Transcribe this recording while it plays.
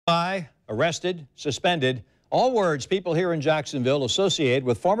Arrested, suspended, all words people here in Jacksonville associate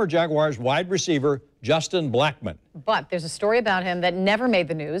with former Jaguars wide receiver Justin Blackmon. But there's a story about him that never made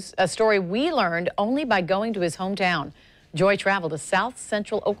the news, a story we learned only by going to his hometown. Joy traveled to South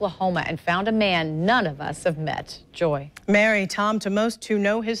Central Oklahoma and found a man none of us have met. Joy. Mary, Tom, to most who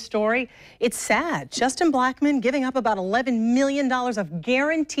know his story, it's sad. Justin Blackmon giving up about $11 million of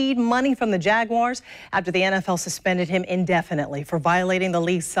guaranteed money from the Jaguars after the NFL suspended him indefinitely for violating the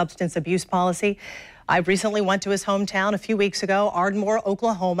league's substance abuse policy. I recently went to his hometown a few weeks ago, Ardmore,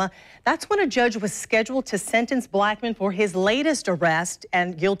 Oklahoma. That's when a judge was scheduled to sentence Blackmon for his latest arrest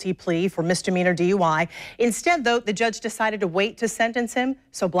and guilty plea for misdemeanor DUI. Instead, though, the judge decided to wait to sentence him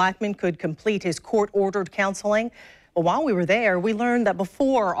so Blackmon could complete his court-ordered counseling. Well, while we were there, we learned that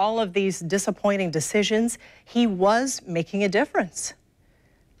before all of these disappointing decisions, he was making a difference.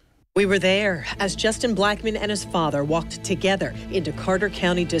 We were there as Justin Blackmon and his father walked together into Carter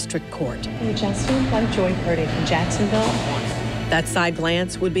County District Court. Hey, Justin, I'm Joy Purdy from Jacksonville. That side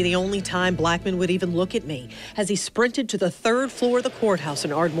glance would be the only time Blackmon would even look at me as he sprinted to the third floor of the courthouse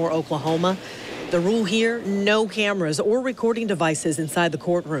in Ardmore, Oklahoma. The rule here, no cameras or recording devices inside the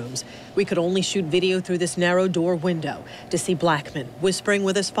courtrooms. We could only shoot video through this narrow door window to see Blackmon whispering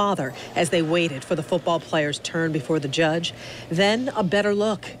with his father as they waited for the football player's turn before the judge. Then a better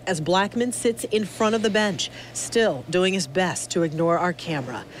look as Blackmon sits in front of the bench, still doing his best to ignore our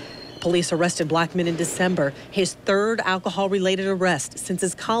camera. Police arrested Blackmon in December, his third alcohol-related arrest since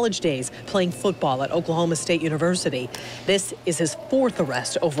his college days playing football at Oklahoma State University. This is his fourth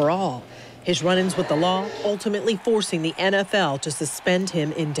arrest overall. His run-ins with the law ultimately forcing the NFL to suspend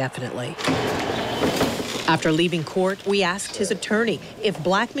him indefinitely. After leaving court, we asked his attorney if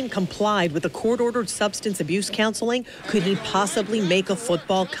Blackmon complied with the court-ordered substance abuse counseling, could he possibly make a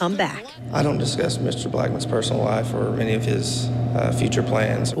football comeback? I don't discuss Mr. Blackmon's personal life or any of his future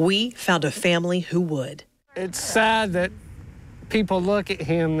plans. We found a family who would. It's sad that people look at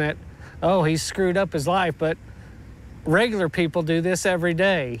him that, oh, he's screwed up his life, but regular people do this every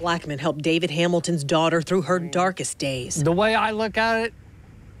day. Blackmon helped David Hamilton's daughter through her darkest days. The way I look at it,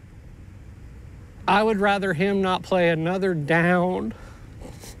 I would rather him not play another down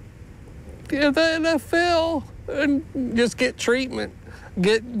in the NFL and just get treatment,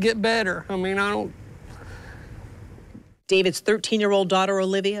 get better. I mean, I don't. David's 13-year-old daughter,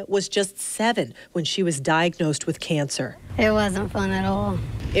 Olivia, was just 7 when she was diagnosed with cancer. It wasn't fun at all.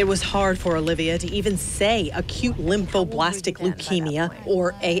 It was hard for Olivia to even say acute lymphoblastic leukemia,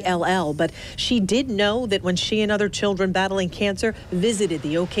 or ALL, but she did know that when she and other children battling cancer visited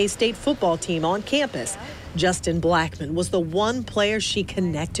the OK State football team on campus, Justin Blackmon was the one player she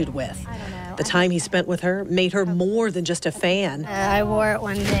connected with. The time he spent with her made her more than just a fan. I wore it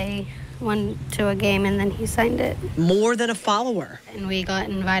one day. Went to a game and then he signed it. More than a follower. And we got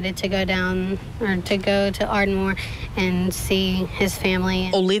invited to go down, or to go to Ardmore and see his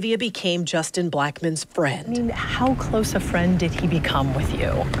family. Olivia became Justin Blackmon's friend. I mean, how close a friend did he become with you?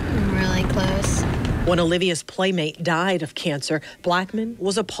 Really close. When Olivia's playmate died of cancer, Blackmon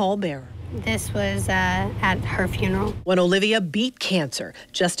was a pallbearer. This was at her funeral. When Olivia beat cancer,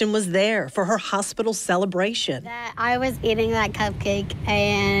 Justin was there for her hospital celebration. I was eating that cupcake,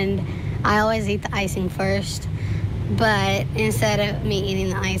 and I always eat the icing first. But instead of me eating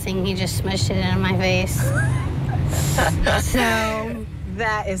the icing, he just smushed it into my face. So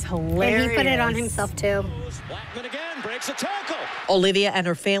that is hilarious. And he put it on himself, too. Blackmon again breaks a tackle. Olivia and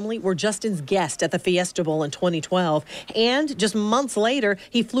her family were Justin's guest at the Fiesta Bowl in 2012, and just months later,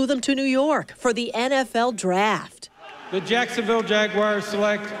 he flew them to New York for the NFL draft. The Jacksonville Jaguars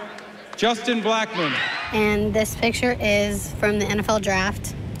select Justin Blackmon. And this picture is from the NFL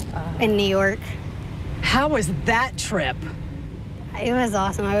draft in New York. How was that trip? It was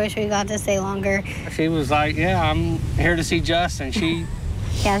awesome. I wish we got to stay longer. She was like, yeah, I'm here to see Justin.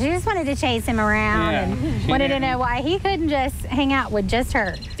 Yeah, she just wanted to chase him around and wanted to know why he couldn't just hang out with just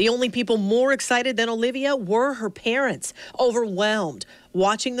her. The only people more excited than Olivia were her parents, overwhelmed,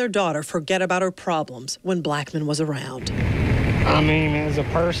 watching their daughter forget about her problems when Blackmon was around. I mean, as a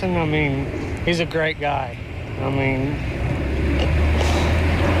person, I mean, he's a great guy. I mean,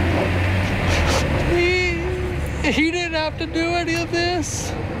 he didn't have to do any of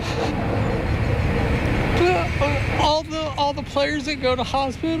this. All the players that go to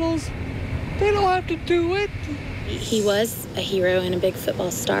hospitals, they don't have to do it. He was a hero and a big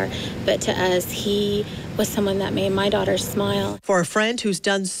football star, but to us, he was someone that made my daughter smile. For a friend who's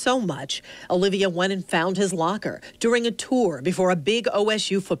done so much, Olivia went and found his locker during a tour before a big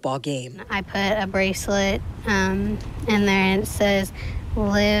OSU football game. I put a bracelet in there and it says,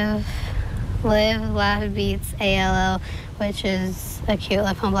 live, laugh beats ALL, which is acute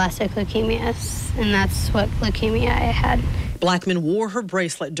lymphoblastic leukemia, and that's what leukemia I had. Blackmon wore her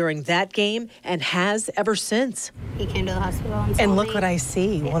bracelet during that game and has ever since. He came to the hospital and And look what I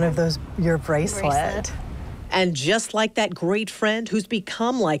see, one of those, your bracelet. And just like that great friend who's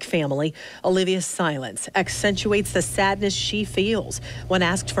become like family, Olivia's silence accentuates the sadness she feels when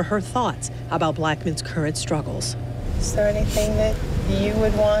asked for her thoughts about Blackmon's current struggles. Is there anything that you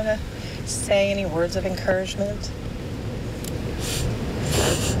would want to say, any words of encouragement?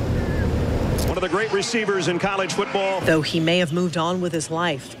 One of the great receivers in college football. Though he may have moved on with his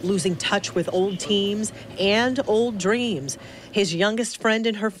life, losing touch with old teams and old dreams, his youngest friend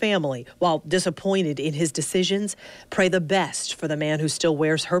in her family, while disappointed in his decisions, pray the best for the man who still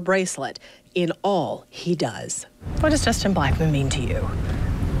wears her bracelet in all he does. What does Justin Blackmon mean to you?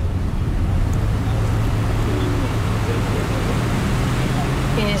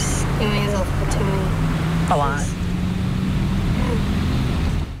 He means a lot to me. A lot.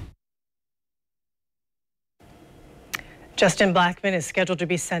 Justin Blackmon is scheduled to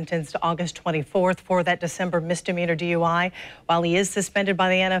be sentenced August 24th for that December misdemeanor DUI. While he is suspended by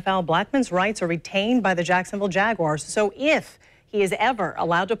the NFL, Blackmon's rights are retained by the Jacksonville Jaguars. So if he is ever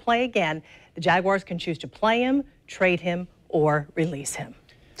allowed to play again, the Jaguars can choose to play him, trade him, or release him.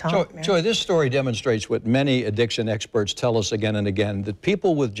 Joy, this story demonstrates what many addiction experts tell us again and again, that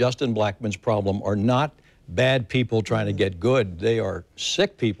people with Justin Blackmon's problem are not bad people trying to get good. They are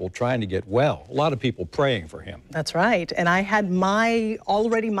sick people trying to get well. A lot of people praying for him. That's right. And I had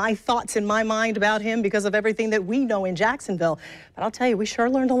already my thoughts in my mind about him because of everything that we know in Jacksonville. But I'll tell you, we sure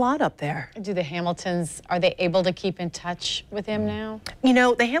learned a lot up there. Do the Hamiltons, are they able to keep in touch with him now? You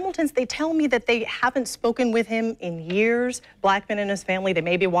know, the Hamiltons, they tell me that they haven't spoken with him in years. Blackmon and his family, they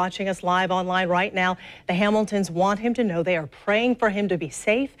may be watching us live online right now. The Hamiltons want him to know they are praying for him to be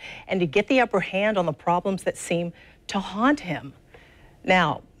safe and to get the upper hand on the problems that seem to haunt him.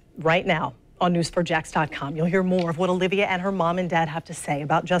 Now, right now, on news4jax.com, you'll hear more of what Olivia and her mom and dad have to say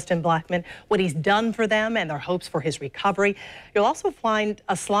about Justin Blackmon, what he's done for them and their hopes for his recovery. You'll also find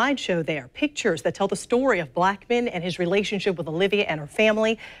a slideshow there, pictures that tell the story of Blackmon and his relationship with Olivia and her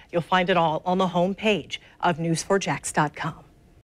family. You'll find it all on the home page of news4jax.com.